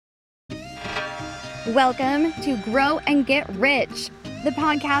Welcome to Grow and Get Rich, the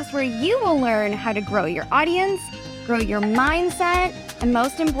podcast where you will learn how to grow your audience, grow your mindset, and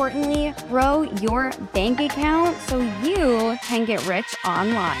most importantly, grow your bank account so you can get rich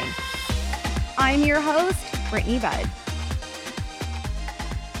online. I'm your host, Brittany Budd.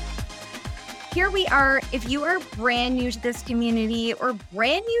 Here we are. If you are brand new to this community or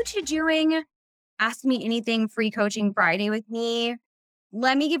brand new to doing Ask Me Anything Free Coaching Friday with me,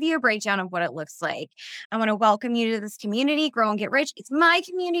 let me give you a breakdown of what it looks like. I want to welcome you to this community, Grow and Get Rich. It's my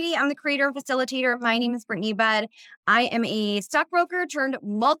community. I'm the creator and facilitator. My name is Brittany Budd. I am a stockbroker turned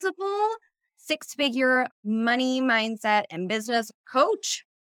multiple six-figure money, mindset, and business coach.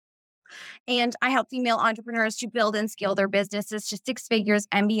 And I help female entrepreneurs to build and scale their businesses to six figures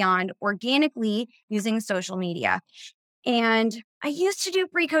and beyond organically using social media. And I used to do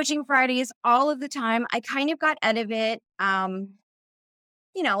free coaching Fridays all of the time. I kind of got out of it.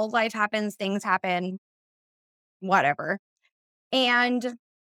 Life happens, things happen, whatever. And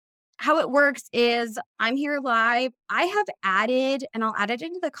how it works is I'm here live. I have added, and I'll add it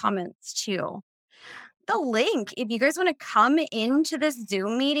into the comments too, the link. If you guys want to come into this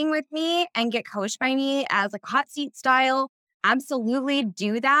Zoom meeting with me and get coached by me as like hot seat style, absolutely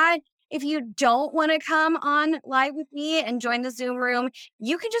do that. If you don't want to come on live with me and join the Zoom room,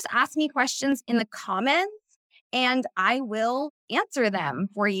 you can just ask me questions in the comments and I will answer them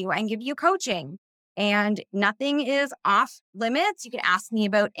for you and give you coaching. And nothing is off limits. You can ask me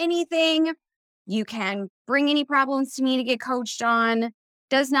about anything. You can bring any problems to me to get coached on.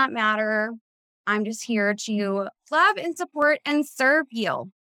 Does not matter. I'm just here to love and support and serve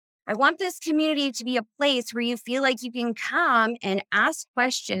you. I want this community to be a place where you feel like you can come and ask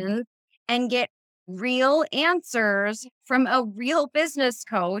questions and get real answers from a real business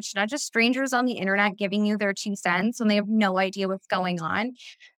coach, not just strangers on the internet giving you their 2 cents when they have no idea what's going on,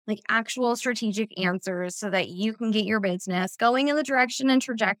 like actual strategic answers so that you can get your business going in the direction and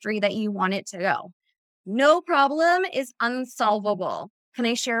trajectory that you want it to go. No problem is unsolvable. Can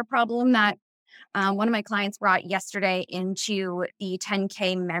I share a problem that one of my clients brought yesterday into the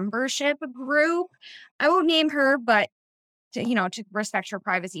 10K membership group? I won't name her, but to respect her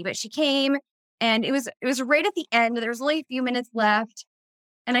privacy, but she came and it was right at the end. There was only a few minutes left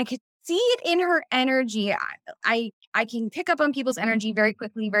and I could see it in her energy. I can pick up on people's energy very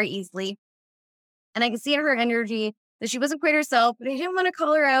quickly, very easily. And I could see in her energy that she wasn't quite herself, but I didn't want to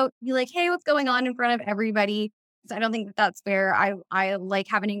call her out, be like, hey, what's going on in front of everybody? Because I don't think that's fair. I like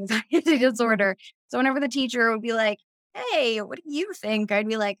have an anxiety disorder. So whenever the teacher would be like, hey, what do you think? I'd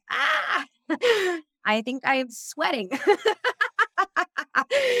be like, I think I'm sweating.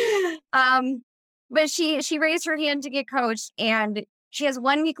 But she raised her hand to get coached and she has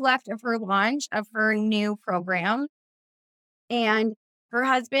 1 week left of her launch of her new program. And her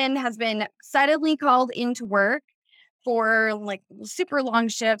husband has been suddenly called into work for like super long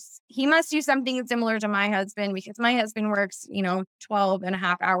shifts. He must do something similar to my husband because my husband works, 12 and a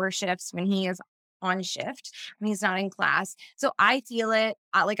half hour shifts when he is on shift, when he's not in class. So I feel it.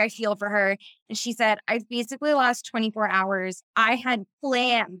 I feel for her. And she said, I've basically lost 24 hours. I had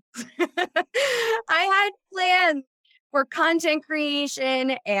plans. I had plans for content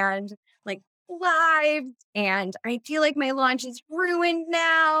creation and like live. And I feel like my launch is ruined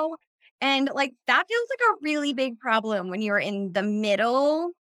now. And like that feels like a really big problem when you're in the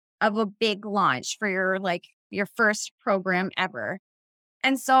middle of a big launch for your first program ever.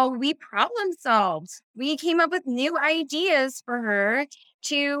 And so we problem solved. We came up with new ideas for her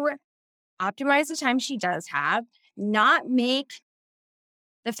to optimize the time she does have, not make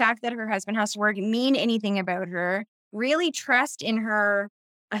the fact that her husband has to work mean anything about her, really trust in her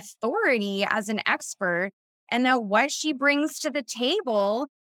authority as an expert, and that what she brings to the table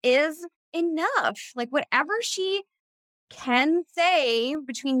is enough. Like whatever she can say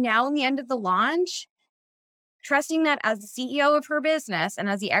between now and the end of the launch, trusting that as the CEO of her business and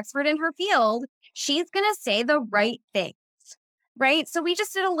as the expert in her field, she's going to say the right things, right? So we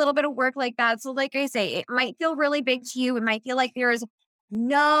just did a little bit of work like that. So like I say, it might feel really big to you. It might feel like there is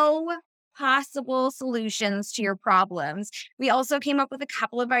no possible solutions to your problems. We also came up with a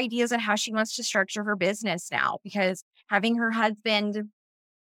couple of ideas on how she wants to structure her business now, because having her husband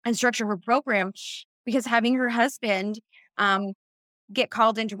and structure her program, because having her husband get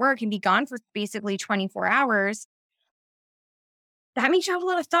called into work and be gone for basically 24 hours, that makes you have a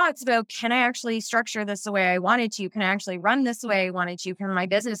lot of thoughts about, can I actually structure this the way I wanted to? Can I actually run this the way I wanted to? Can my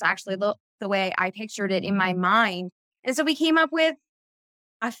business actually look the way I pictured it in my mind? And so we came up with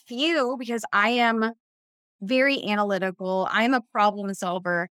a few, because I am very analytical. I am a problem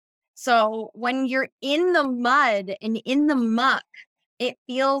solver. So when you're in the mud and in the muck it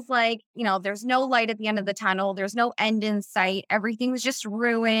feels like, there's no light at the end of the tunnel. There's no end in sight. Everything's just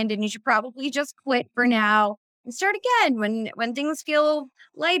ruined and you should probably just quit for now and start again when things feel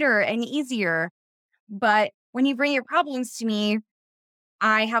lighter and easier. But when you bring your problems to me,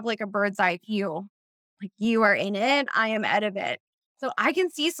 I have like a bird's eye view. Like you are in it, I am out of it. So I can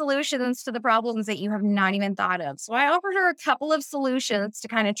see solutions to the problems that you have not even thought of. So I offered her a couple of solutions to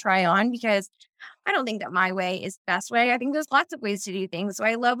kind of try on because I don't think that my way is the best way. I think there's lots of ways to do things. So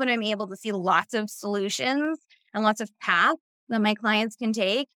I love when I'm able to see lots of solutions and lots of paths that my clients can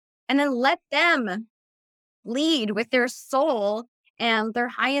take and then let them lead with their soul and their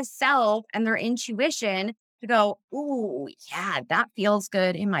highest self and their intuition to go, ooh, yeah, that feels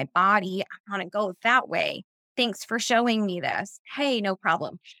good in my body. I want to go that way. Thanks for showing me this. Hey, no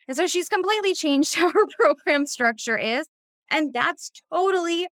problem. And so she's completely changed how her program structure is. And that's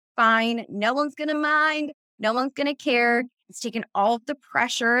totally fine. No one's going to mind. No one's going to care. It's taken all of the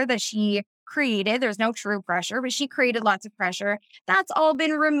pressure that she created. There's no true pressure, but she created lots of pressure. That's all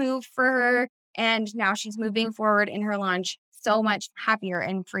been removed for her. And now she's moving forward in her launch so much happier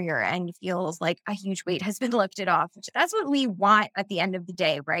and freer and feels like a huge weight has been lifted off. That's what we want at the end of the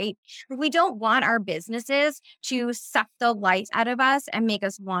day, right? We don't want our businesses to suck the life out of us and make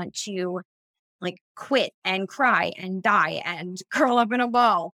us want to like quit and cry and die and curl up in a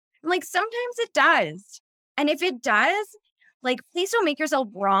ball. Like sometimes it does. And if it does, like please don't make yourself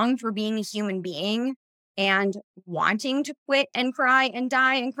wrong for being a human being and wanting to quit and cry and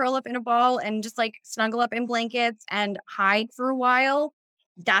die and curl up in a ball and just like snuggle up in blankets and hide for a while.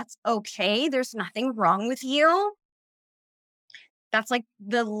 That's okay. There's nothing wrong with you. That's like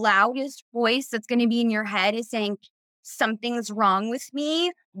the loudest voice that's going to be in your head is saying, something's wrong with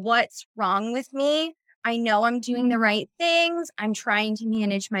me. What's wrong with me? I know I'm doing the right things. I'm trying to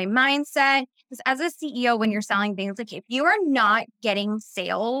manage my mindset. Because as a CEO, when you're selling things, like if you are not getting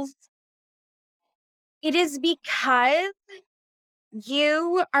sales, it is because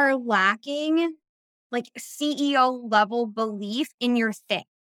you are lacking like CEO level belief in your thing.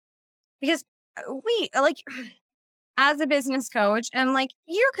 Because we like as a business coach and like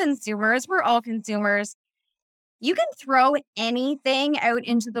you're consumers, we're all consumers. You can throw anything out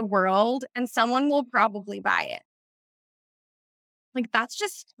into the world and someone will probably buy it. Like that's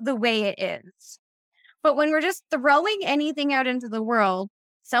just the way it is. But when we're just throwing anything out into the world,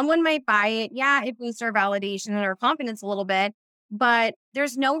 someone might buy it. Yeah, it boosts our validation and our confidence a little bit, but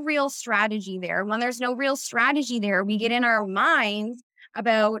there's no real strategy there. When there's no real strategy there, we get in our minds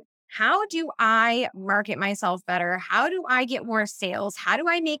about how do I market myself better? How do I get more sales? How do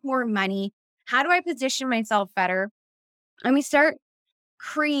I make more money? How do I position myself better? And we start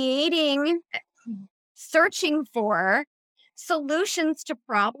searching for solutions to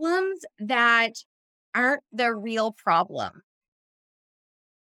problems that aren't the real problem.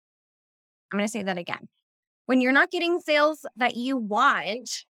 I'm going to say that again. When you're not getting sales that you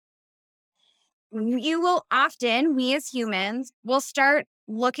want, you will often, we as humans, will start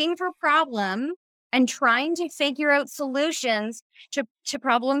looking for problems and trying to figure out solutions to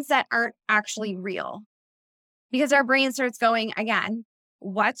problems that aren't actually real. Because our brain starts going, again,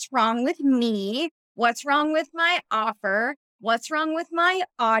 what's wrong with me? What's wrong with my offer? What's wrong with my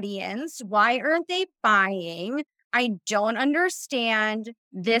audience? Why aren't they buying? I don't understand.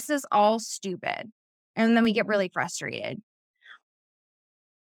 This is all stupid. And then we get really frustrated.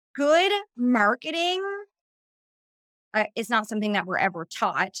 Good marketing is not something that we're ever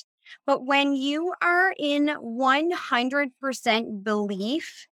taught. But when you are in 100%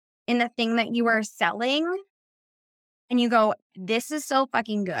 belief in the thing that you are selling, and you go, this is so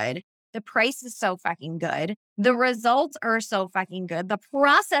fucking good. The price is so fucking good. The results are so fucking good. The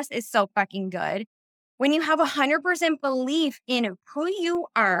process is so fucking good. When you have 100% belief in who you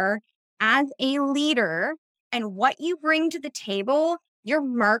are as a leader and what you bring to the table, your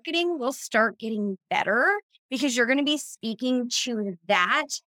marketing will start getting better because you're going to be speaking to that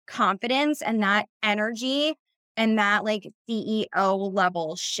confidence and that energy and that like CEO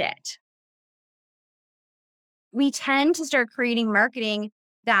level shit. We tend to start creating marketing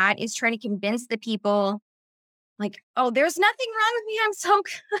that is trying to convince the people like, oh, there's nothing wrong with me. I'm so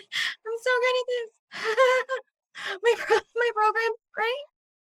good. I'm so good at this. my program, right?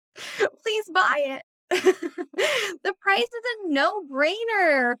 Please buy it. The price is a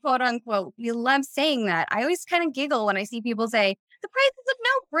no-brainer, quote unquote. We love saying that. I always kind of giggle when I see people say, the price is a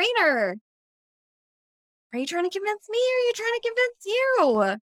no-brainer. Are you trying to convince me or are you trying to convince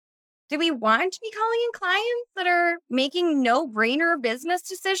you? Do we want to be calling in clients that are making no-brainer business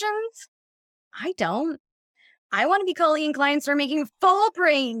decisions? I don't. I want to be calling in clients that are making full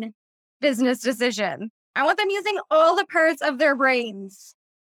brain business decisions. I want them using all the parts of their brains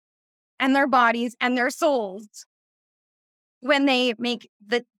and their bodies and their souls when they make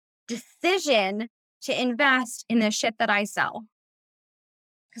the decision to invest in the shit that I sell.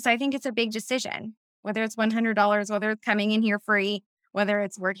 Because I think it's a big decision, whether it's $100, whether it's coming in here free, whether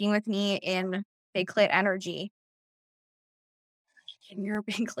it's working with me in Big Clit Energy. Getting your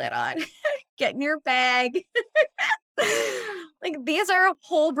big clit on, getting your bag. Like, these are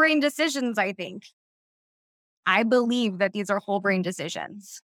whole brain decisions, I think. I believe that these are whole brain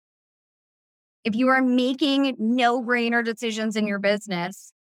decisions. If you are making no-brainer decisions in your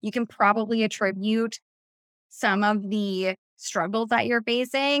business, you can probably attribute some of the struggles that you're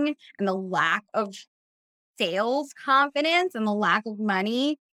facing and the lack of sales confidence and the lack of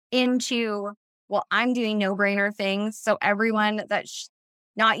money into, well, I'm doing no-brainer things, so everyone that's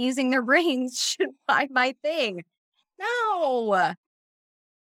not using their brains should buy my thing. No.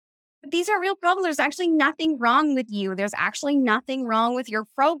 But these are real problems. There's actually nothing wrong with you. There's actually nothing wrong with your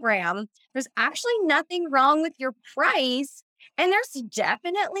program. There's actually nothing wrong with your price. And there's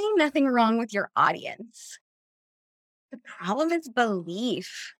definitely nothing wrong with your audience. The problem is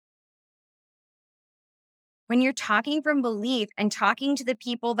belief. When you're talking from belief and talking to the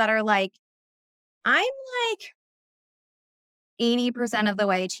people that are like, I'm like 80% of the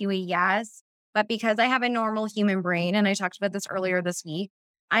way to a yes, but because I have a normal human brain, and I talked about this earlier this week,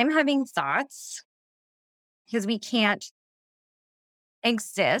 I'm having thoughts because we can't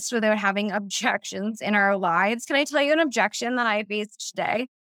exist without having objections in our lives. Can I tell you an objection that I faced today?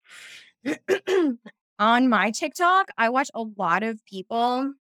 On my TikTok, I watch a lot of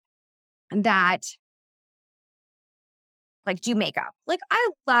people that like do makeup. Like,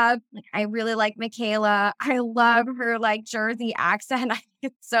 I really like Michaela. I love her like Jersey accent. I think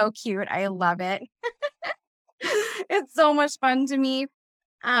it's so cute. I love it. It's so much fun to me.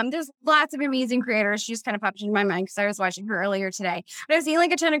 There's lots of amazing creators. She just kind of popped into my mind because I was watching her earlier today. But I've seen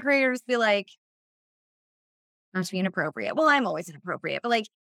like a ton of creators be like, not to be inappropriate. Well, I'm always inappropriate, but like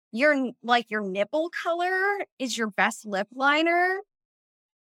your nipple color is your best lip liner.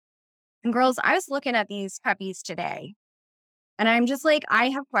 And girls, I was looking at these puppies today, and I'm just like, I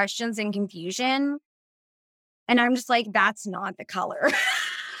have questions and confusion, and I'm just like, that's not the color.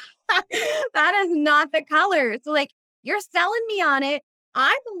 That is not the color. So like, you're selling me on it.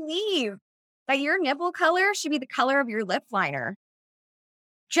 I believe that your nipple color should be the color of your lip liner,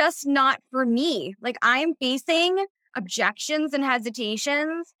 just not for me. Like, I'm facing objections and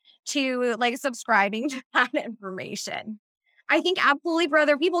hesitations to like subscribing to that information. I think absolutely for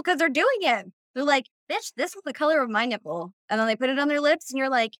other people because they're doing it. They're like, bitch, this is the color of my nipple. And then they put it on their lips and you're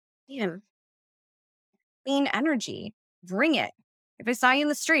like, damn, clean energy, bring it. If I saw you in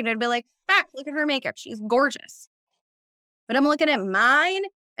the street, I'd be like, fuck, look at her makeup. She's gorgeous. But I'm looking at mine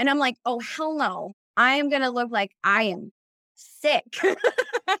and I'm like, oh, hell no. I am going to look like I am sick.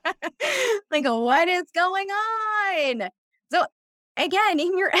 Like, what is going on? So again,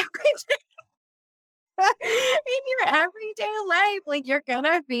 in your everyday life, like, you're going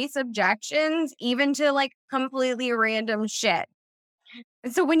to face objections even to like completely random shit.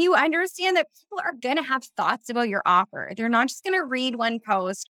 And so when you understand that people are going to have thoughts about your offer, they're not just going to read one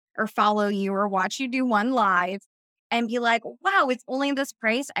post or follow you or watch you do one live and be like, wow, it's only this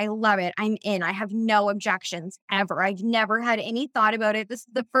price. I love it. I'm in. I have no objections ever. I've never had any thought about it. This is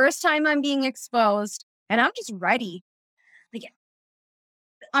the first time I'm being exposed and I'm just ready. Like,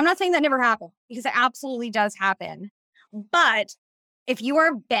 I'm not saying that never happened because it absolutely does happen. But if you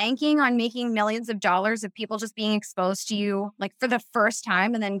are banking on making millions of dollars of people just being exposed to you like for the first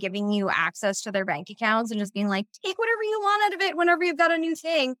time and then giving you access to their bank accounts and just being like, take whatever you want out of it whenever you've got a new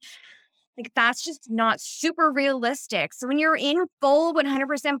thing, like, that's just not super realistic. So when you're in full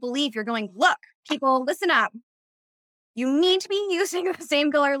 100% belief, you're going, look, people, listen up. You need to be using the same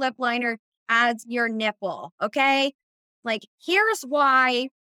color lip liner as your nipple, okay? Like, here's why.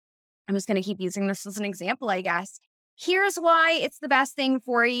 I'm just going to keep using this as an example, I guess. Here's why it's the best thing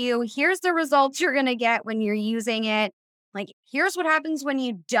for you. Here's the results you're going to get when you're using it. Like, here's what happens when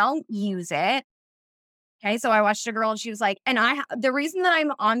you don't use it. Okay, so I watched a girl and she was like, and the reason that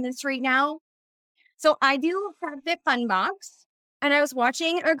I'm on this right now, so I do FabFit Fun Box, and I was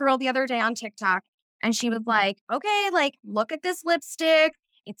watching a girl the other day on TikTok, and she was like, okay, like, look at this lipstick.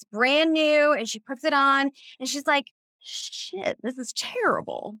 It's brand new, and she puts it on, and she's like, shit, this is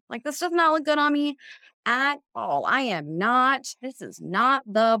terrible. Like, this does not look good on me at all. This is not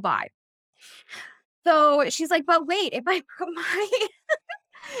the vibe. So she's like, but wait, if I put my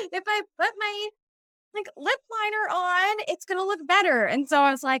like lip liner on, it's gonna look better. And so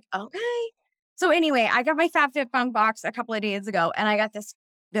I was like, okay. So anyway, I got my FabFitFun box a couple of days ago and I got this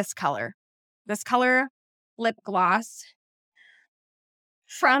color. This color lip gloss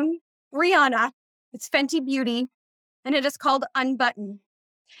from Rihanna. It's Fenty Beauty, and it is called Unbutton.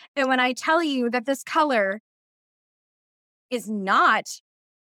 And when I tell you that this color is not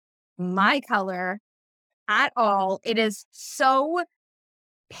my color at all, it is so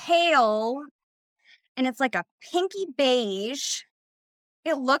pale and it's like a pinky beige.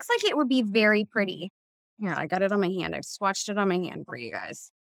 It looks like it would be very pretty. Yeah, I got it on my hand. I swatched it on my hand for you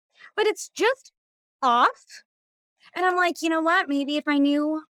guys. But it's just off. And I'm like, you know what? Maybe if I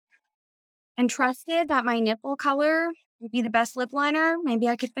knew and trusted that my nipple color would be the best lip liner, maybe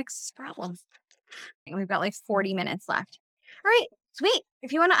I could fix this problem. And we've got like 40 minutes left. All right, sweet.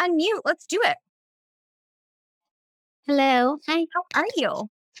 If you want to unmute, let's do it. Hello. Hi. How are you?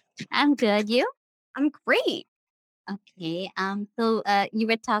 I'm good. You? I'm great. Okay. You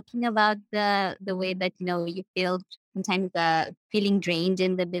were talking about the way that you feel sometimes feeling drained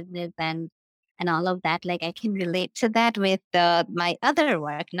in the business and all of that. Like I can relate to that with my other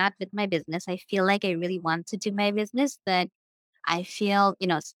work, not with my business. I feel like I really want to do my business, but I feel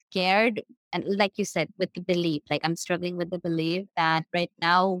scared. And like you said, with the belief, like I'm struggling with the belief that right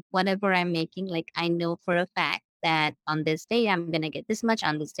now, whatever I'm making, like I know for a fact that on this day I'm gonna get this much,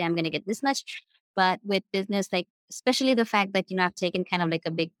 on this day I'm gonna get this much. But with business, like especially the fact that I've taken kind of like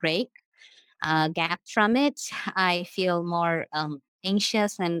a big break, gap from it, I feel more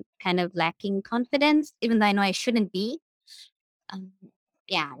anxious and kind of lacking confidence, even though I know I shouldn't be. Um,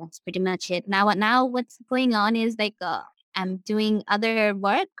 yeah, that's pretty much it. Now what's going on is like I'm doing other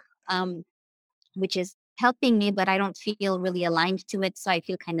work, um, which is helping me, but I don't feel really aligned to it. So I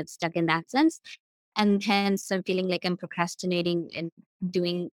feel kind of stuck in that sense. And hence I'm feeling like I'm procrastinating and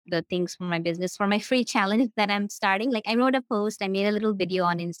doing the things for my business, for my free challenge that I'm starting. Like I wrote a post, I made a little video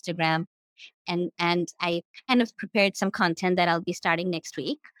on Instagram, and I kind of prepared some content that I'll be starting next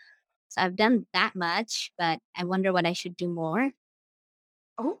week. So I've done that much, but I wonder what I should do more.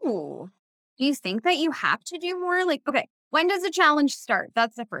 Oh, do you think that you have to do more? Like, okay, when does the challenge start?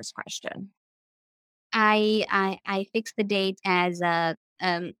 That's the first question. I fixed the date as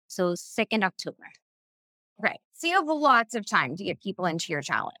 2nd October. Okay, so you have lots of time to get people into your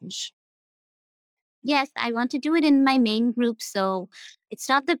challenge. Yes, I want to do it in my main group. So it's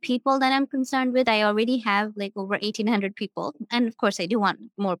not the people that I'm concerned with. I already have like over 1,800 people. And of course, I do want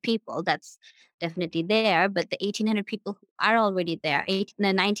more people. That's definitely there. But the 1,800 people who are already there, the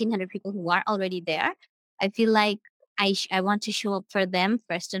 1,900 people who are already there, I feel like I want to show up for them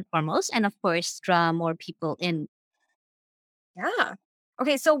first and foremost. And of course, draw more people in. Yeah.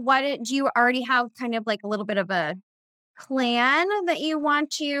 Okay, so do you already have kind of like a little bit of a plan that you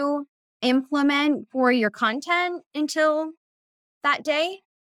want to implement for your content until that day?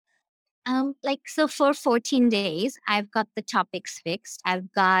 So for 14 days, I've got the topics fixed.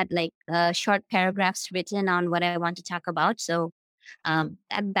 I've got like short paragraphs written on what I want to talk about. So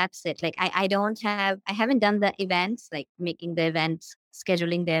that's it. Like I haven't done the events, like making the events,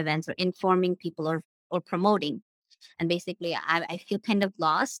 scheduling the events, or informing people, or promoting. And basically I feel kind of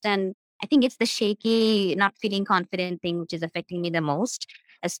lost, and I think it's the shaky, not feeling confident thing which is affecting me the most,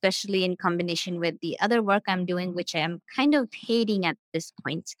 especially in combination with the other work I'm doing, which I'm kind of hating at this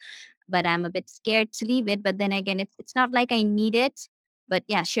point. But I'm a bit scared to leave it. But then again, it's not like I need it. But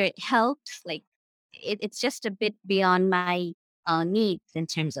yeah, sure, it helps. Like it's just a bit beyond my needs in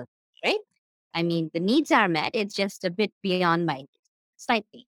terms of, right. I mean, the needs are met. It's just a bit beyond my needs,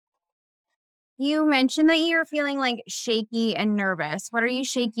 slightly. You mentioned that you're feeling like shaky and nervous. What are you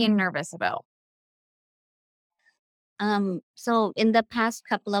shaky and nervous about? So in the past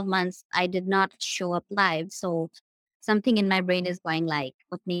couple of months, I did not show up live. So something in my brain is going like,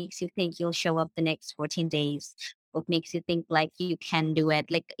 what makes you think you'll show up the next 14 days? What makes you think like you can do it?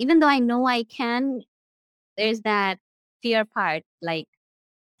 Like, even though I know I can, there's that fear part, like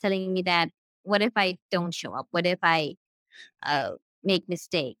telling me that what if I don't show up? What if I uh, make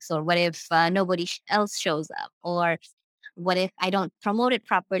mistakes? Or what if nobody else shows up? Or what if I don't promote it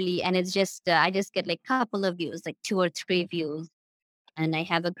properly and it's just, I just get like couple of views, like 2 or 3 views, and I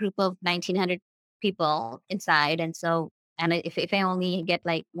have a group of 1,900 people inside. And so, and if I only get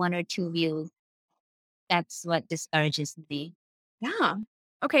like 1 or 2 views, that's what discourages me. Yeah.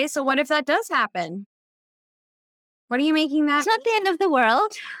 Okay, so what if that does happen? What are you making It's that? not the end of the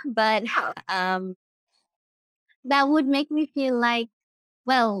world, but Yeah. that would make me feel like,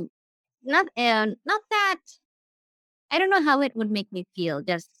 well, not that, I don't know how it would make me feel.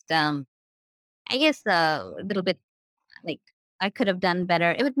 Just, I guess a little bit like I could have done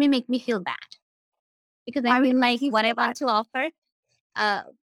better. It would make me feel bad because I Why would feel it make like you what I feel want bad? to offer, uh,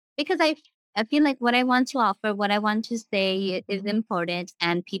 because I feel like what I want to offer, what I want to say is important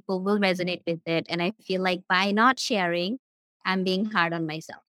and people will resonate with it. And I feel like by not sharing, I'm being hard on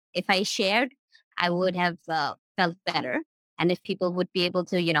myself. If I shared, I would have felt better. And if people would be able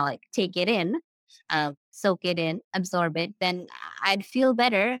to, like take it in, soak it in, absorb it, then I'd feel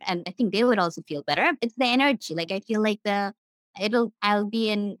better. And I think they would also feel better. It's the energy. Like I feel like I'll be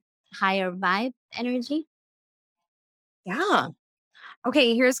in higher vibe energy. Yeah.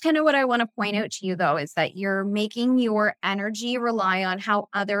 Okay, here's kind of what I want to point out to you though is that you're making your energy rely on how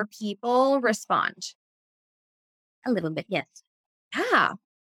other people respond. A little bit, yes. Yeah.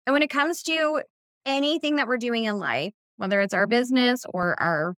 And when it comes to anything that we're doing in life, whether it's our business or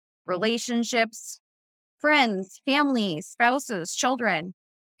our relationships, friends, family, spouses, children,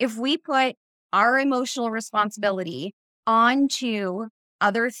 if we put our emotional responsibility onto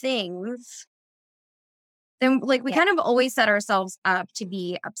other things, then like we Yeah. kind of always set ourselves up to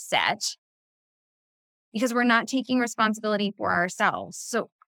be upset because we're not taking responsibility for ourselves.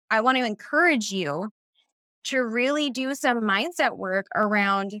 So I want to encourage you to really do some mindset work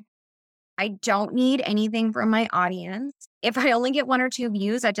around I don't need anything from my audience. If I only get 1 or 2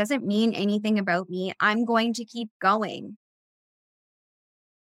 views, that doesn't mean anything about me. I'm going to keep going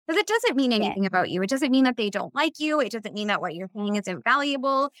because it doesn't mean Yeah. anything about you. It doesn't mean that they don't like you. It doesn't mean that what you're saying isn't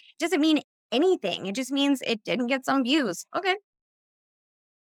valuable. It doesn't mean anything. It just means it didn't get some views. Okay.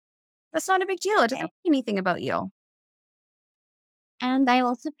 That's not a big deal. It doesn't mean anything about you. And I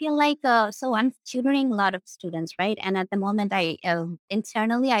also feel like, so I'm tutoring a lot of students, right? And at the moment,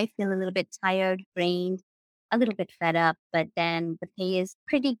 internally, I feel a little bit tired, drained, a little bit fed up, but then the pay is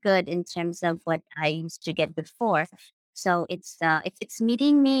pretty good in terms of what I used to get before. So it's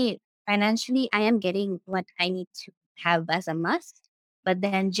meeting me financially. I am getting what I need to have as a must, but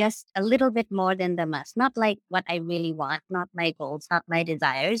then just a little bit more than the must. Not like what I really want, not my goals, not my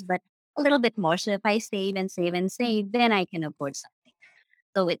desires, but a little bit more. So if I save and save and save, then I can afford something.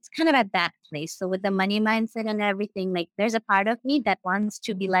 So it's kind of at that place. So with the money mindset and everything, like there's a part of me that wants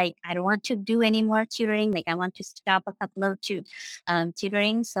to be like, I don't want to do any more tutoring. Like I want to stop a couple of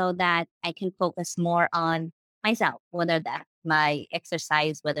tutoring so that I can focus more on myself, whether that's my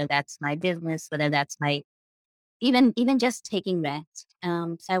exercise, whether that's my business, whether that's my even just taking rest.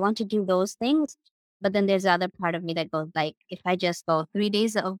 So I want to do those things. But then there's the other part of me that goes like, if I just go 3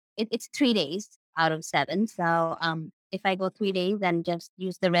 days it's 3 days out of seven. So if I go 3 days and just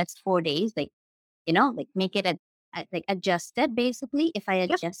use the rest 4 days, like like make it like adjusted basically. If I Yep.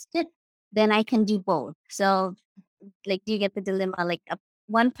 adjust it, then I can do both. So like, do you get the dilemma? Like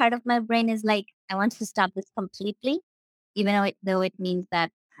one part of my brain is like, I want to stop this completely, even though it means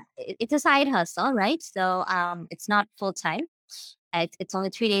that it's a side hustle, right? So it's not full time. It's only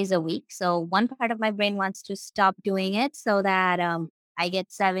 3 days a week. So one part of my brain wants to stop doing it so that I get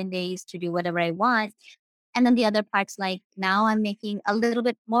 7 days to do whatever I want. And then the other part's like, now I'm making a little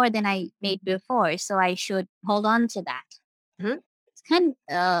bit more than I made before, so I should hold on to that. Mhm. It's kind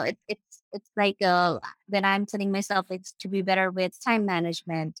it's like that I'm telling myself it's to be better with time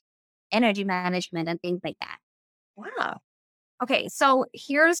management, energy management, and things like that. Wow. Okay. So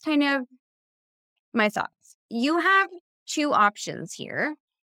here's kind of my thoughts. You have two options here.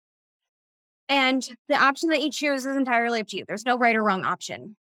 And the option that you choose is entirely up to you. There's no right or wrong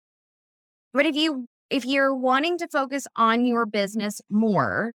option. But if you're wanting to focus on your business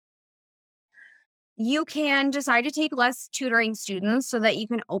more, you can decide to take less tutoring students so that you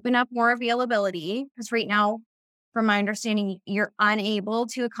can open up more availability. Because right now, from my understanding, you're unable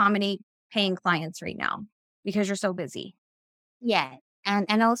to accommodate paying clients right now because you're so busy. Yeah.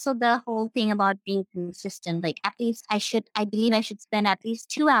 And also the whole thing about being consistent, like at least I believe I should spend at least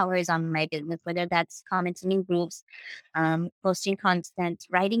 2 hours on my business, whether that's commenting in groups, posting content,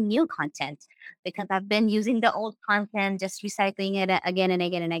 writing new content, because I've been using the old content, just recycling it again and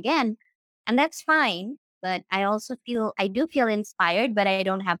again and again. And that's fine. But I do feel inspired, but I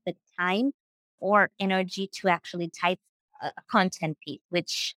don't have the time or energy to actually type a content piece,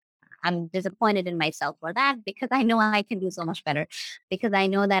 which I'm disappointed in myself for that because I know I can do so much better. Because I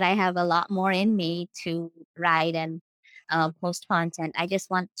know that I have a lot more in me to write and post content. I just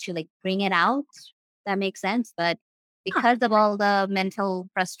want to like bring it out. That makes sense. But Huh. because of all the mental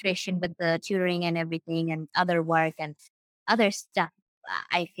frustration with the tutoring and everything and other work and other stuff,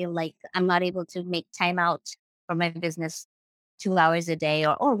 I feel like I'm not able to make time out for my business 2 hours a day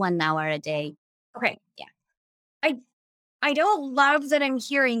or 1 hour a day. Okay. Yeah. I I don't love that I'm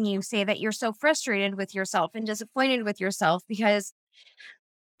hearing you say that you're so frustrated with yourself and disappointed with yourself because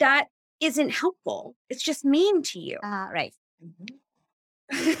that isn't helpful. It's just mean to you. Right. Mhm.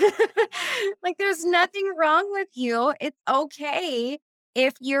 Like there's nothing wrong with you. It's okay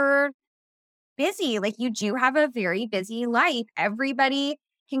if you're busy. Like you do have a very busy life. Everybody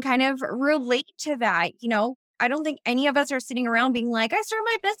can kind of relate to that. I don't think any of us are sitting around being like, I start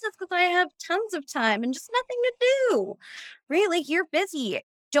my business because I have tons of time and just nothing to do, right? Like you're busy.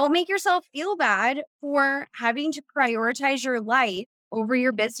 Don't make yourself feel bad for having to prioritize your life over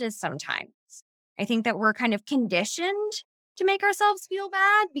your business sometimes. I think that we're kind of conditioned to make ourselves feel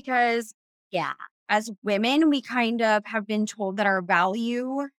bad because Yeah. as women, we kind of have been told that our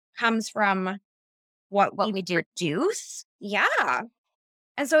value comes from what What we we do. produce. Yeah.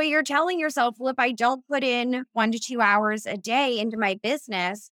 And so you're telling yourself, well, if I don't put in 1 to 2 hours a day into my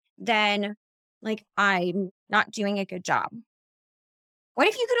business, then like I'm not doing a good job. What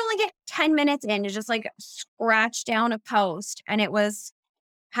if you could only get 10 minutes in to just like scratch down a post and it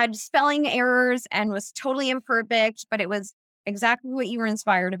had spelling errors and was totally imperfect, but it was exactly what you were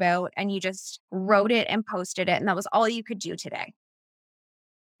inspired about. And you just wrote it and posted it. And that was all you could do today.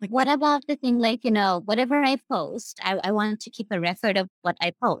 Like, What about the thing like, whatever I post, I want to keep a record of what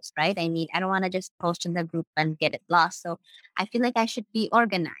I post, right? I mean, I don't want to just post in the group and get it lost. So I feel like I should be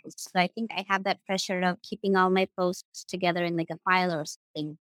organized. So I think I have that pressure of keeping all my posts together in like a file or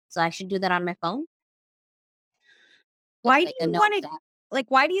something. So I should do that on my phone, just why do like a you note want to, app.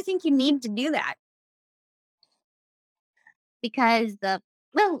 why do you think you need to do that? Because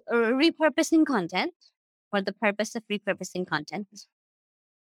repurposing content for the purpose of repurposing content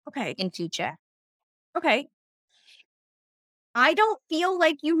Okay. in future. Okay. I don't feel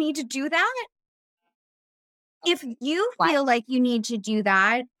like you need to do that. If you Why? feel like you need to do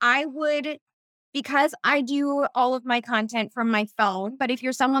that, I would, because I do all of my content from my phone. But if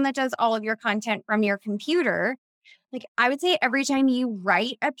you're someone that does all of your content from your computer, like I would say every time you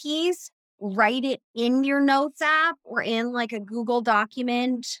write a piece, write it in your notes app or in like a Google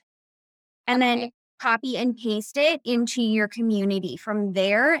document and then Okay. copy and paste it into your community from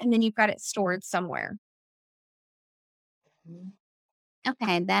there. And then you've got it stored somewhere.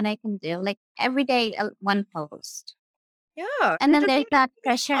 Okay, that I can do. Like every day, one post. Yeah. And It then doesn't there's even have that to be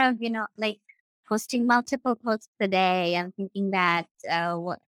pressure long. of, like posting multiple posts a day and thinking that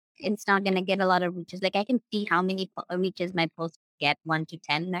it's not going to get a lot of reaches. Like I can see how many reaches my posts get, 1 to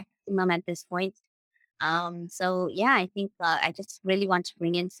 10 maximum at this point. So yeah, I think I just really want to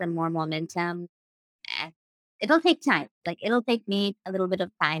bring in some more momentum. And it'll take time. Like it'll take me a little bit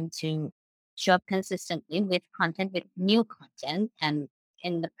of time to show up consistently with content, with new content, and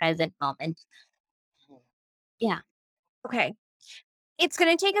in the present moment. Yeah. Okay. It's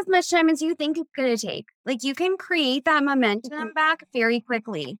going to take as much time as you think it's going to take. Like you can create that momentum back very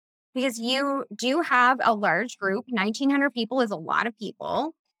quickly because you do have a large group. 1,900 people is a lot of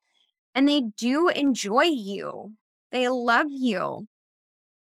people and they do enjoy you. They love you.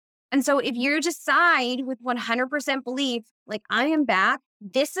 And so if you decide with 100% belief, like I am back,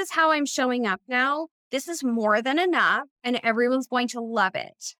 this is how I'm showing up now. This is more than enough and everyone's going to love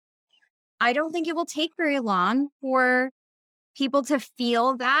it. I don't think it will take very long for people to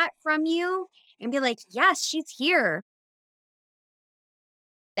feel that from you and be like, yes, she's here.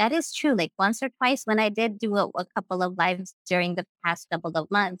 That is true. Like once or twice when I did do a couple of lives during the past couple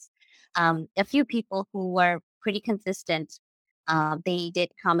of months, a few people who were pretty consistent, they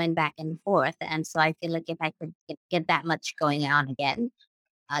did comment back and forth. And so I feel like if I could get that much going on again,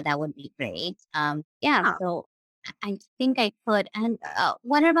 that would be great. Yeah, Yeah. so I think I could. And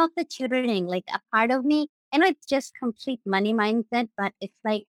what about the tutoring? Like a part of me, I know it's just complete money mindset, but it's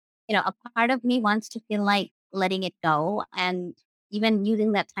like, a part of me wants to feel like letting it go and even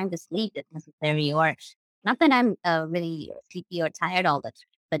using that time to sleep if necessary, or not that I'm really sleepy or tired all the time,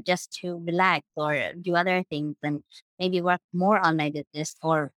 but just to relax or do other things and maybe work more on my business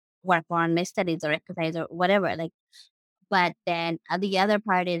or work more on my studies or exercise or whatever. Like, but then the other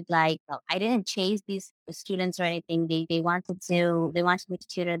part is like, I didn't chase these students or anything. They wanted me to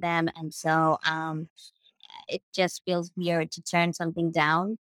tutor them, and so it just feels weird to turn something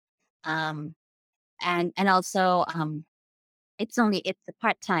down. Um, and also it's a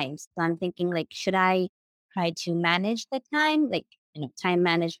part time, so I'm thinking like, should I try to manage the time, like time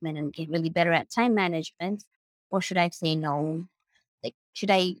management, and get really better at time management, or should I say no? Like,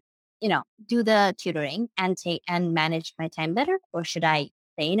 should I, do the tutoring and take and manage my time better, or should I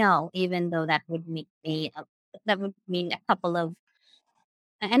say no, even though that would mean a couple of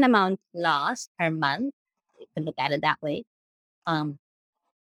an amount lost per month? You can look at it that way. Um,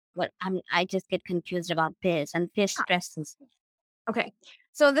 I just get confused about this, and this stresses me. Okay.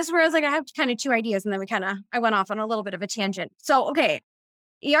 So this is where I was like, I have kind of two ideas and then I went off on a little bit of a tangent. So, okay.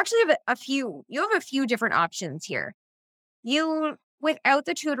 You actually have you have a few different options here. Without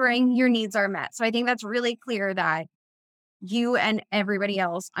the tutoring, your needs are met. So I think that's really clear that you and everybody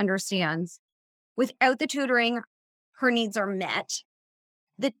else understands Without the tutoring, her needs are met.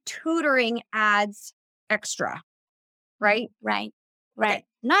 The tutoring adds extra, right? Right. Okay, Right.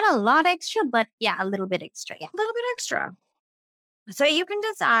 Not a lot extra, but yeah, a little bit extra. Yeah. a little bit extra. So you can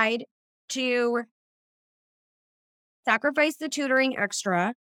decide to sacrifice the tutoring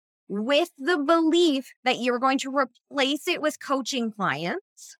extra with the belief that you're going to replace it with coaching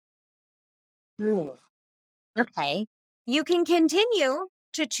clients. Ooh. Okay. You can continue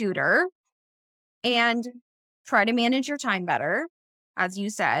to tutor and try to manage your time better, as you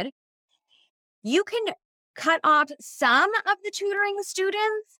said. You can cut off some of the tutoring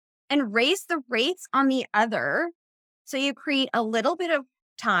students and raise the rates on the other. So you create a little bit of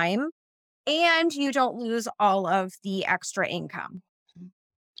time and you don't lose all of the extra income.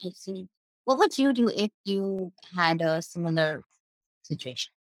 I see. What would you do if you had a similar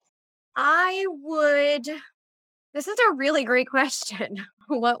situation? I would, this is a really great question.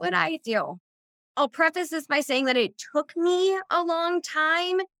 What would I do? I'll preface this by saying that it took me a long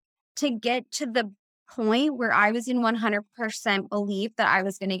time to get to the point where I was in 100% belief that I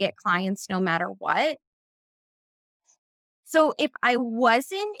was going to get clients no matter what. So if I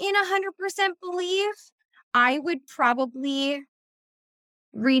wasn't in 100% belief, I would probably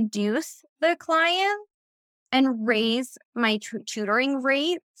reduce the client and raise my tutoring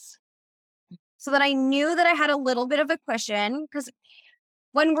rates so that I knew that I had a little bit of a cushion. Because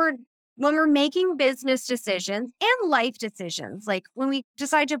when we're making business decisions and life decisions, like when we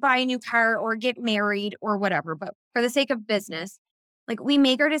decide to buy a new car or get married or whatever, but for the sake of business, like we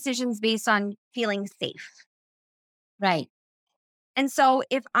make our decisions based on feeling safe. Right. And so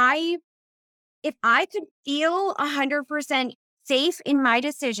if I could feel 100% safe in my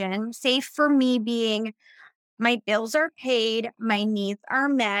decision, safe for me being my bills are paid, my needs are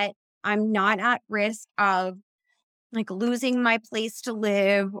met, I'm not at risk of like losing my place to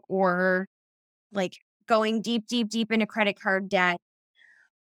live or like going deep, deep, deep into credit card debt.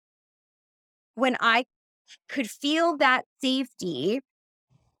 When I could feel that safety,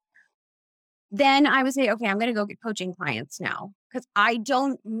 then I would say, okay, I'm going to go get coaching clients now because I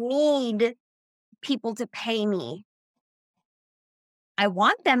don't need people to pay me. I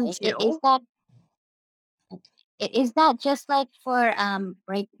want them Is to. that is that just like for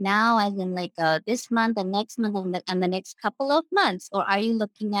right now, as in like this month and next month and the next couple of months, or are you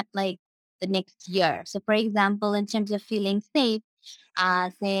looking at like the next year? So, for example, in terms of feeling safe,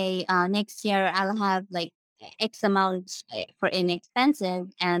 say next year I'll have like X amount for inexpensive,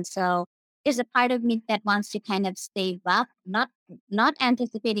 and so there's a part of me that wants to kind of save up, not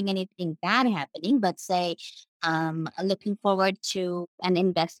anticipating anything bad happening, but say looking forward to an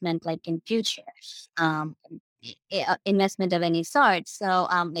investment like in future. Um, investment of any sort. So,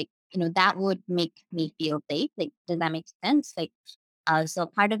 like, that would make me feel safe. Like, does that make sense? Like, so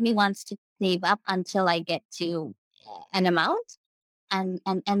part of me wants to save up until I get to an amount, and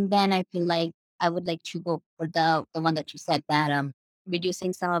then I feel like I would like to go for the one that you said, that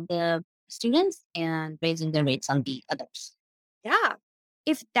reducing some of the students and raising the rates on the others. Yeah.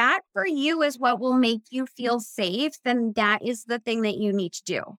 If that for you is what will make you feel safe, then that is the thing that you need to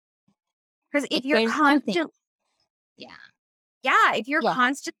do. Because if If you're there's something, constant, yeah, yeah, if you're yeah,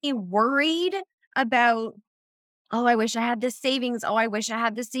 constantly worried about, oh, I wish I had this savings. Oh, I wish I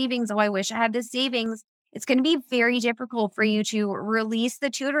had the savings. Oh, I wish I had the savings. It's going to be very difficult for you to release the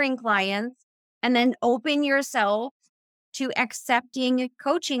tutoring clients and then open yourself to accepting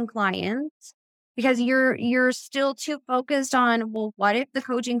coaching clients because you're still too focused on, well, what if the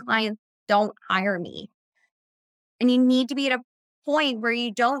coaching clients don't hire me? And you need to be at a point where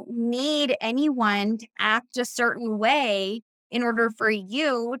you don't need anyone to act a certain way in order for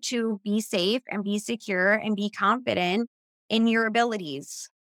you to be safe and be secure and be confident in your abilities.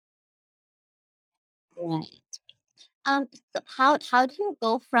 right. So how do you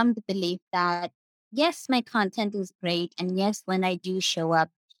go from the belief that yes, my content is great, and yes, when I do show up,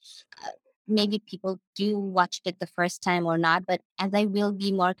 uh, maybe people do watch it the first time or not, but as I will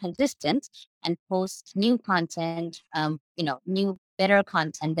be more consistent and post new content, new better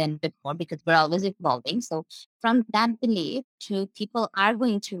content than before, because we're always evolving. So from that belief to people are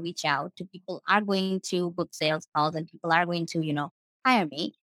going to reach out, to people are going to book sales calls, and people are going to hire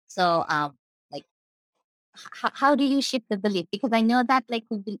me. So like how do you shift the belief? Because I know that like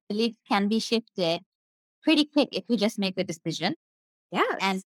the belief can be shifted pretty quick if you just make a decision.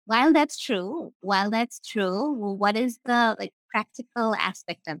 And Yes. while that's true, what is the like practical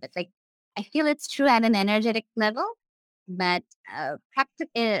aspect of it? Like, I feel it's true at an energetic level, but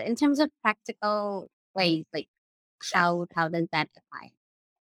in terms of practical ways, like how does that apply?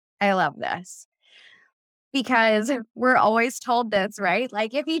 I love this. because we're always told this, right?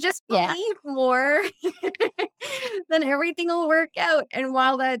 Like, if you just Yeah. believe more, then everything will work out. And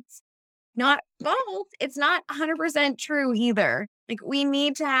while that's not false, it's not 100% true either. Like, we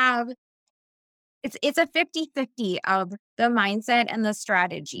need to have it's a 50-50 of the mindset and the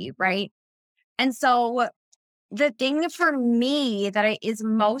strategy, right? And so the thing for me that is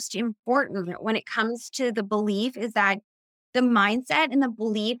most important when it comes to the belief is that the mindset and the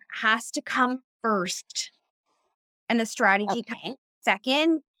belief has to come first and the strategy comes Okay.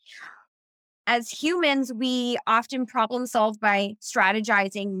 second. As humans, we often problem solve by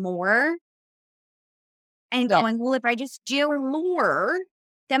strategizing more and Yeah. going, well, if I just do more,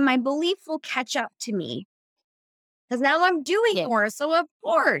 then my belief will catch up to me because now I'm doing Yeah. more. So of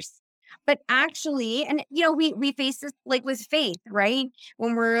course. But actually, and we face this like with faith, right?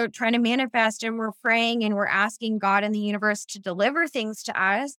 When we're trying to manifest and we're praying and we're asking God and the universe to deliver things to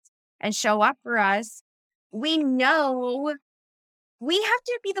us and show up for us, we know we have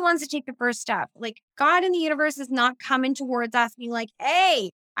to be the ones to take the first step. Like, God and the universe is not coming towards us being like,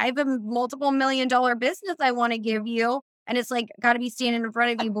 hey, I have a multiple $1 million business I want to give you. And it's like, got to be standing in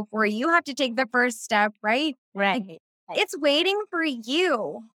front of you before you have to take the first step, right? Like, Right. Right. it's waiting for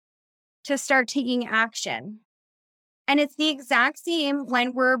you to start taking action. And it's the exact same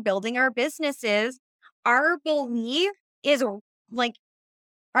when we're building our businesses. Our belief is like,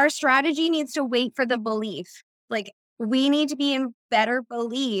 our strategy needs to wait for the belief. Like, we need to be in better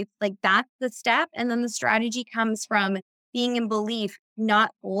belief. Like, that's the step. And then the strategy comes from being in belief,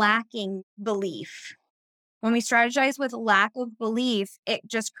 not lacking belief. When we strategize with lack of belief, it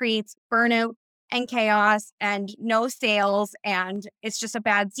just creates burnout and chaos and no sales. And it's just a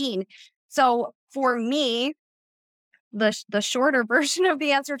bad scene. So for me, the shorter version of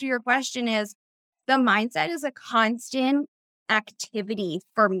the answer to your question is the mindset is a constant activity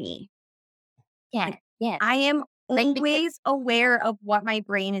for me. Yeah. Like, Yeah. I am Like because always aware of what my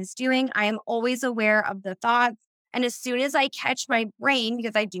brain is doing. I am always aware of the thoughts. And as soon as I catch my brain,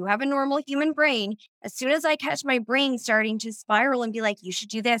 because I do have a normal human brain, as soon as I catch my brain starting to spiral and be like, you should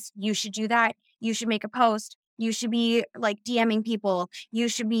do this, you should do that, you should make a post, you should be like DMing people, you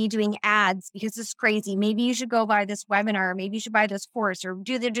should be doing ads because it's crazy. Maybe you should go buy this webinar, maybe you should buy this course or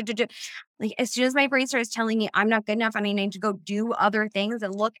do. Like, as soon as my brain starts telling me I'm not good enough and I need to go do other things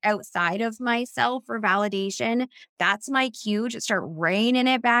and look outside of myself for validation, that's my cue to start reining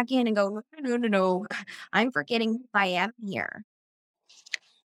it back in and go, no. I'm forgetting who I am here.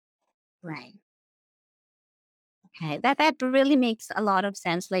 right. Okay. That really makes a lot of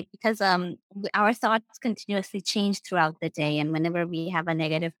sense. Like because our thoughts continuously change throughout the day, and whenever we have a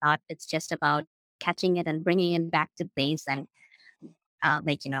negative thought, it's just about catching it and bringing it back to place and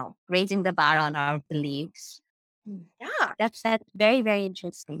raising the bar on our beliefs. Mm. Yeah. That's very very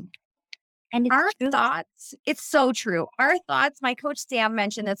interesting, and it's Our true. thoughts, it's so true. Our thoughts, my coach Sam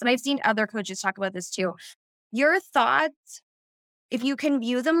mentioned this, and I've seen other coaches talk about this too. Your thoughts, if you can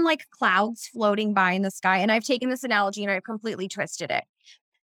view them like clouds floating by in the sky, and I've taken this analogy and I've completely twisted it.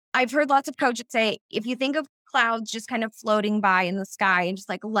 I've heard lots of coaches say, if you think of clouds just kind of floating by in the sky and just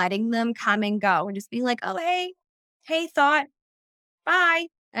like letting them come and go and just being like, oh, hey, thought, bye.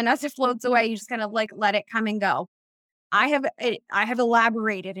 And as it floats away, you just kind of like let it come and go. I have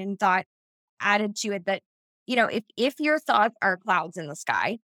elaborated and thought added to it that, if your thoughts are clouds in the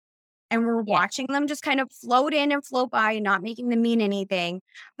sky and we're Yeah. watching them just kind of float in and float by and not making them mean anything.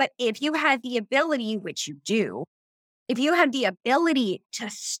 But if you had the ability, which you do, if you had the ability to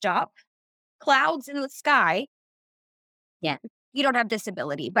stop clouds in the sky, Yeah. you don't have this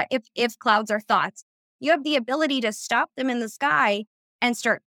ability. But if clouds are thoughts, you have the ability to stop them in the sky and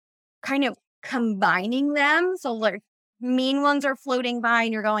start kind of combining them. So like mean ones are floating by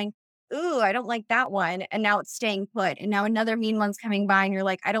and you're going, ooh, I don't like that one. And now it's staying put. And now another mean one's coming by and you're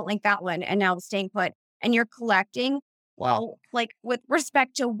like, I don't like that one. And now it's staying put. And you're collecting. Well, like with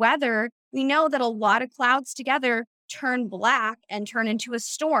respect to weather, we know that a lot of clouds together turn black and turn into a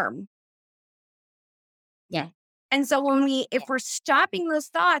storm. Yeah. And so if we're stopping those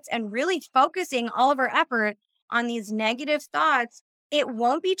thoughts and really focusing all of our effort on these negative thoughts, it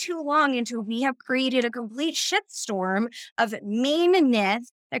won't be too long until we have created a complete shitstorm of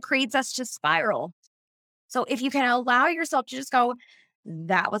meanness that creates us to spiral. So if you can allow yourself to just go,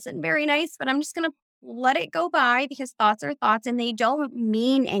 that wasn't very nice, but I'm just going to let it go by because thoughts are thoughts and they don't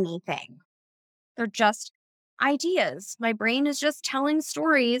mean anything. They're just ideas. My brain is just telling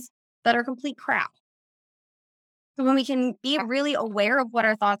stories that are complete crap. So when we can be really aware of what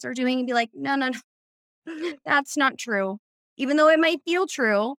our thoughts are doing and be like, no, that's not true, even though it might feel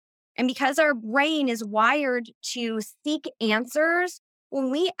true. And because our brain is wired to seek answers, when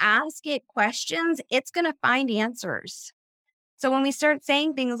we ask it questions, it's going to find answers. So when we start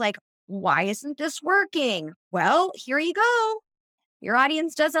saying things like, why isn't this working? Well, here you go. Your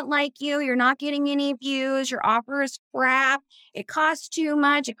audience doesn't like you. You're not getting any views. Your offer is crap. It costs too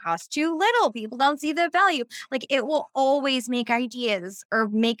much. It costs too little. People don't see the value. Like it will always make ideas or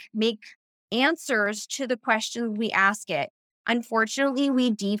make answers to the questions we ask it. Unfortunately,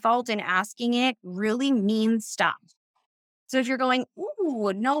 we default in asking it really mean stuff. So if you're going,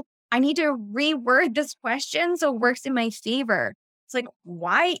 ooh, no, I need to reword this question so it works in my favor. It's like,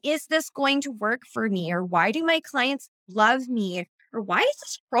 why is this going to work for me? Or why do my clients love me? Or why is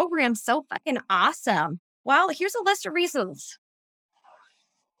this program so fucking awesome? Well, here's a list of reasons.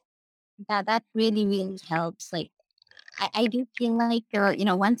 That really, really helps. Like, I do feel like,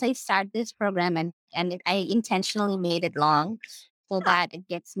 once I start this program I intentionally made it long so that it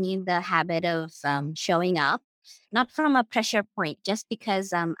gets me in the habit of showing up, not from a pressure point, just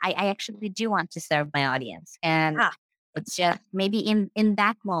because I actually do want to serve my audience. And Ah, it's just maybe in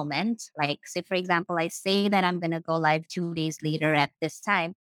that moment, like say, for example, I say that I'm going to go live 2 days later at this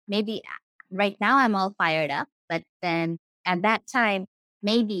time. Maybe right now I'm all fired up, but then at that time,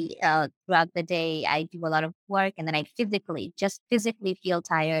 maybe throughout the day I do a lot of work and then I physically feel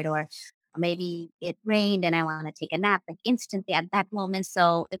tired, or maybe it rained and I want to take a nap like instantly at that moment.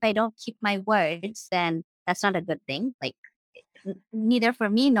 So if I don't keep my words, then that's not a good thing. Like neither for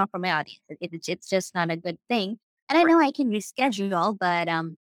me nor for my audience. It's just not a good thing. And I right. know I can reschedule, but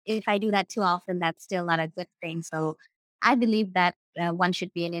if I do that too often, that's still not a good thing. So I believe that one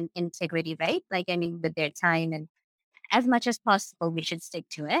should be in integrity, right? Like I mean, with their time, and as much as possible, we should stick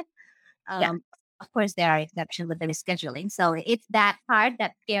to it. Yeah. Um, of course, there are exceptions with the rescheduling. So it's that part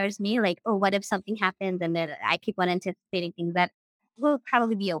that scares me. Like, oh, what if something happens, and then I keep on anticipating things that will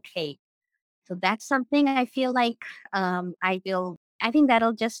probably be okay. So that's something I feel like I think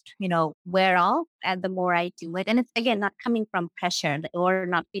that'll just, wear off and the more I do it. And it's again not coming from pressure or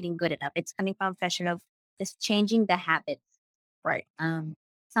not feeling good enough. It's coming from pressure of just changing the habits. Right. Um,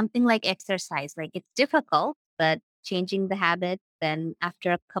 Something like exercise, like it's difficult, but changing the habit, then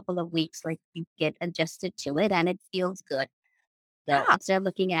after a couple of weeks, like you get adjusted to it and it feels good. So Yeah. instead of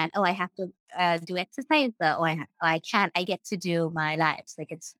looking at, oh, I have to do exercise, I can't, I get to do my lives.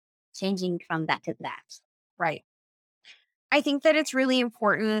 Like it's changing from that to that. Right. I think that it's really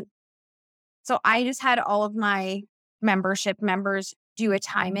important. So I just had all of my membership members do a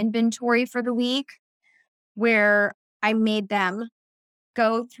time inventory for the week where I made them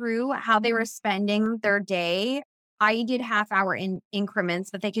go through how they were spending their day. I did half hour increments,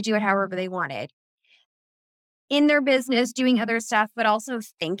 but they could do it however they wanted in their business, doing other stuff, but also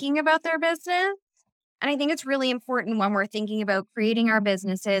thinking about their business. And I think it's really important when we're thinking about creating our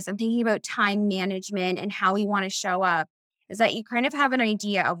businesses and thinking about time management and how we want to show up is that you kind of have an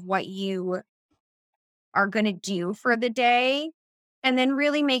idea of what you are going to do for the day. And then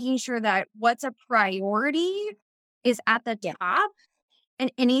really making sure that what's a priority is at the Yeah. top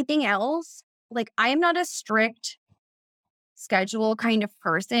and anything else. Like, I'm not a strict schedule kind of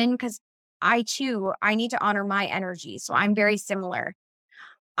person because I too, I need to honor my energy. So I'm very similar.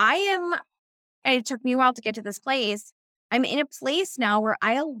 I am, and it took me a while to get to this place. I'm in a place now where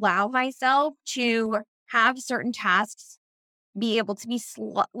I allow myself to have certain tasks be able to be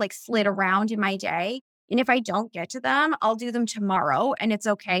slid around in my day. And if I don't get to them, I'll do them tomorrow and it's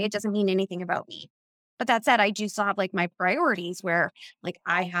okay. It doesn't mean anything about me. But that said, I do still have like my priorities where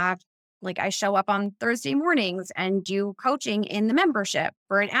I show up on Thursday mornings and do coaching in the membership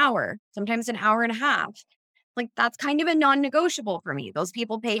for an hour, sometimes an hour and a half. Like that's kind of a non-negotiable for me. Those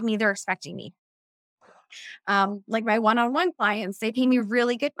people paid me, they're expecting me. Like my one-on-one clients, they pay me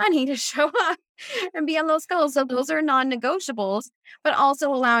really good money to show up and be on those calls. So those are non-negotiables, but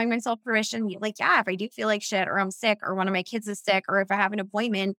also allowing myself permission, like, yeah, if I do feel like shit or I'm sick or one of my kids is sick or if I have an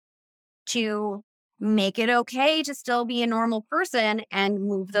appointment to make it okay to still be a normal person and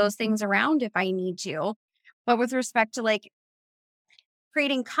move those things around if I need to. But with respect to like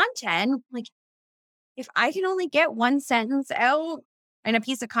creating content, like if I can only get one sentence out and a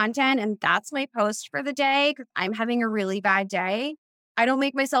piece of content and that's my post for the day because I'm having a really bad day, I don't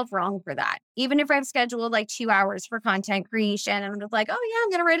make myself wrong for that. Even if I've scheduled like 2 hours for content creation and I'm just like, oh yeah, I'm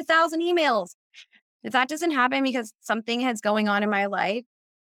going to write 1,000 emails. If that doesn't happen because something is going on in my life,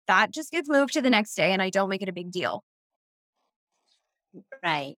 that just gets moved to the next day and I don't make it a big deal.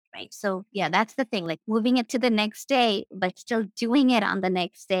 Right, right. So yeah, that's the thing. Like moving it to the next day, but still doing it on the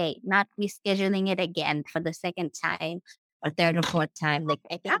next day, not rescheduling it again for the second time or third or fourth time. Like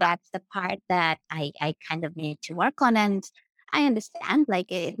I Yeah. think that's the part that I kind of need to work on. And I understand,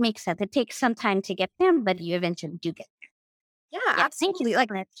 like it makes sense. It takes some time to get there, but you eventually do get Yeah, Yeah. Thank you absolutely. so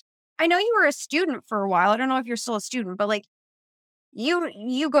Like, much. I know you were a student for a while. I don't know if you're still a student, but like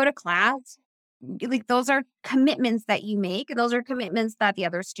you go to class, like those are commitments that you make. Those are commitments that the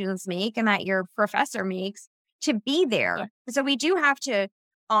other students make and that your professor makes to be Yeah. there. So we do have to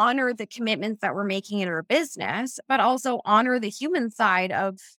honor the commitments that we're making in our business, but also honor the human side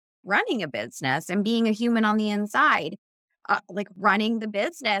of running a business and being a human on the inside. Like running the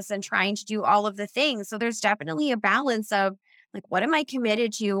business and trying to do all of the things. So there's definitely a balance of like, what am I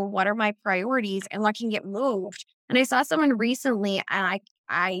committed to? What are my priorities and what can get moved? And I saw someone recently, and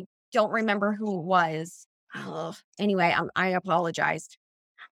I don't remember who it was. Oh, anyway, I apologize.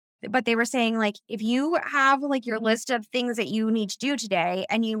 But they were saying like if you have like your list of things that you need to do today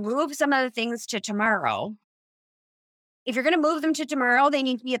and you move some of the things to tomorrow, if you're going to move them to tomorrow, they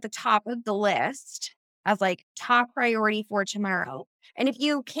need to be at the top of the list as like top priority for tomorrow. And if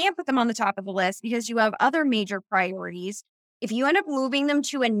you can't put them on the top of the list because you have other major priorities, if you end up moving them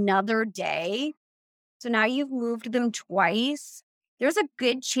to another day, so now you've moved them twice, there's a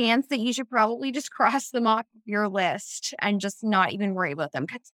good chance that you should probably just cross them off your list and just not even worry about them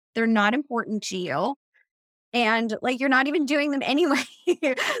because they're not important to you. And like you're not even doing them anyway.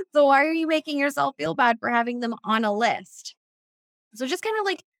 So why are you making yourself feel bad for having them on a list? So just kind of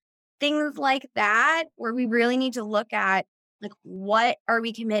like things like that where we really need to look at like what are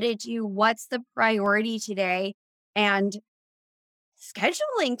we committed to? What's the priority today? And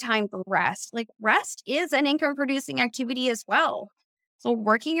scheduling time for rest. Like rest is an income producing activity as well. So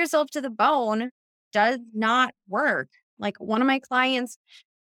working yourself to the bone does not work. Like one of my clients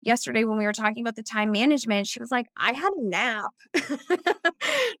yesterday when we were talking about the time management, she was like, I had a nap.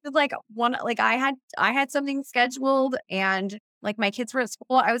 It's like one like I had something scheduled and like my kids were at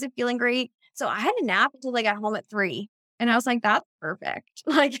school. I wasn't feeling great. So I had a nap until I got home at 3. And I was like, that's perfect.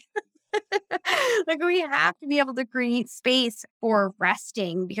 Like like we have to be able to create space for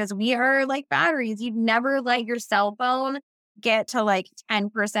resting because we are like batteries. You'd never let your cell phone get to like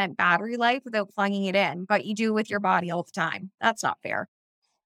 10% battery life without plugging it in, but you do with your body all the time. That's not fair.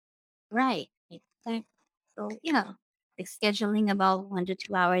 Right. Exactly. So, like scheduling about 1 to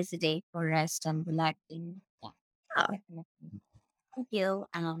 2 hours a day for rest and relaxing. Yeah, Yeah. definitely. Thank you.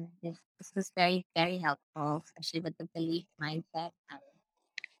 This was very, very helpful, especially with the belief mindset.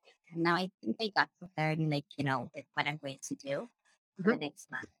 And now I think I got some clarity, like, with what I'm going to do for Mhm. the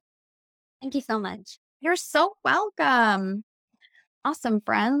next month. Thank you so much. You're so welcome. Awesome,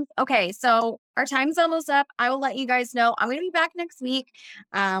 friends. Okay, so our time's almost up. I will let you guys know. I'm going to be back next week.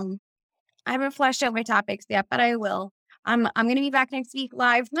 Um, I haven't fleshed out my topics yet, but I will. I'm going to be back next week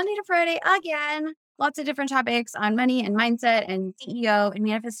live Monday to Friday again. Lots of different topics on money and mindset and CEO and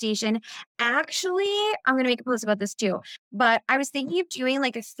manifestation. Actually, I'm going to make a post about this too. But I was thinking of doing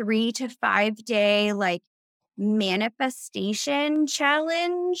like a 3 to 5 day like manifestation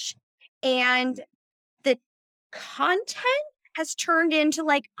challenge. And the content has turned into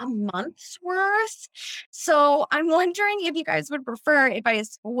like a month's worth. So I'm wondering if you guys would prefer if I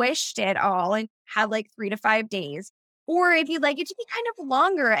squished it all and had like 3 to 5 days, or if you'd like it to be kind of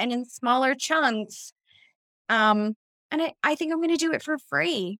longer and in smaller chunks. And I think I'm going to do it for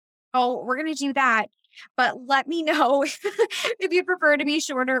free. Oh, we're going to do that. But let me know if you prefer to be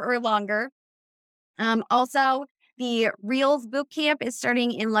shorter or longer. Also, the Reels Bootcamp is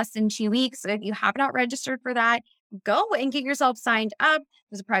starting in less than 2 weeks. So if you have not registered for that, go and get yourself signed up.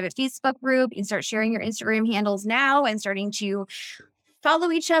 There's a private Facebook group. You can start sharing your Instagram handles now and starting to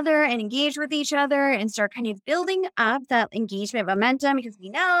follow each other and engage with each other and start kind of building up that engagement momentum because we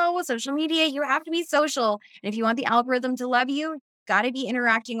know social media, you have to be social. And if you want the algorithm to love you, got to be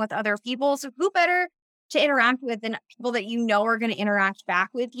interacting with other people. So who better to interact with than people that you know are going to interact back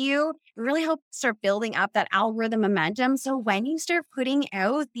with you? It really help start building up that algorithm momentum. So when you start putting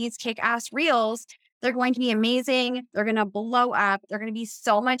out these kick-ass reels, they're going to be amazing. They're going to blow up. They're going to be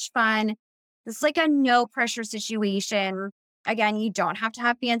so much fun. This is like a no pressure situation. Again, you don't have to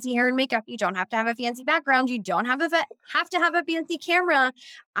have fancy hair and makeup. You don't have to have a fancy background. You don't have to have a fancy camera.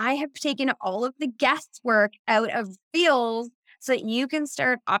 I have taken all of the guesswork out of reels so that you can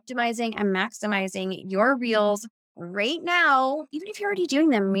start optimizing and maximizing your reels right now, even if you're already doing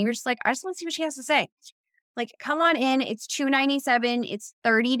them. Maybe you're just like, I just want to see what she has to say. Like, come on in. It's $297. It's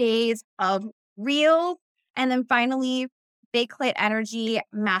 30 days of reels. And then finally, Big Clit Energy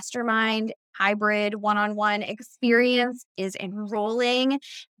Mastermind hybrid one-on-one experience is enrolling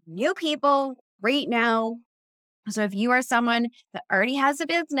new people right now. So if you are someone that already has a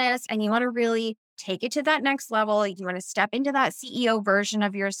business and you want to really take it to that next level, you want to step into that CEO version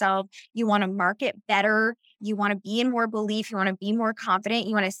of yourself, you want to market better, you want to be in more belief, you want to be more confident,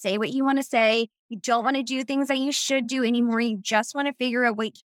 you want to say what you want to say, You don't want to do things that you should do anymore. You just want to figure out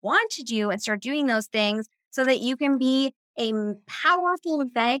what you want to do and start doing those things so that you can be a powerful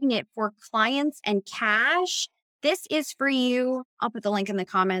magnet for clients and cash. This is for you. I'll put the link in the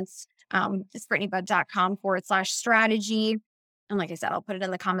comments. It's BrittanyBudd.com/strategy. And like I said, I'll put it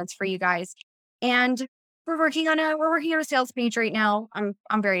in the comments for you guys. And we're working on a sales page right now. I'm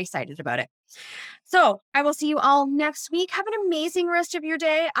very excited about it. So I will see you all next week. Have an amazing rest of your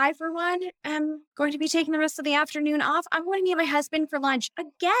day. I, for one, am going to be taking the rest of the afternoon off. I'm going to meet my husband for lunch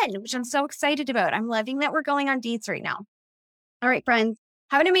again, which I'm so excited about. I'm loving that we're going on dates right now. All right, friends,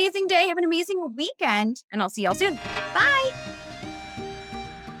 have an amazing day. Have an amazing weekend, and I'll see y'all soon. Bye.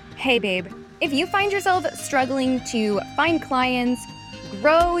 Hey, babe, if you find yourself struggling to find clients,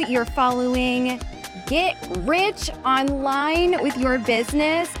 grow your following, get rich online with your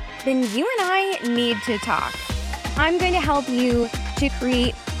business, then you and I need to talk. I'm going to help you to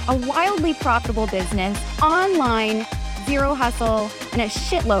create a wildly profitable business online, zero hustle, and a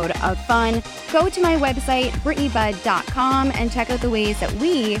shitload of fun. Go to my website, BrittanyBudd.com, and check out the ways that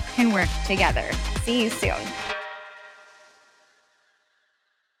we can work together. See you soon.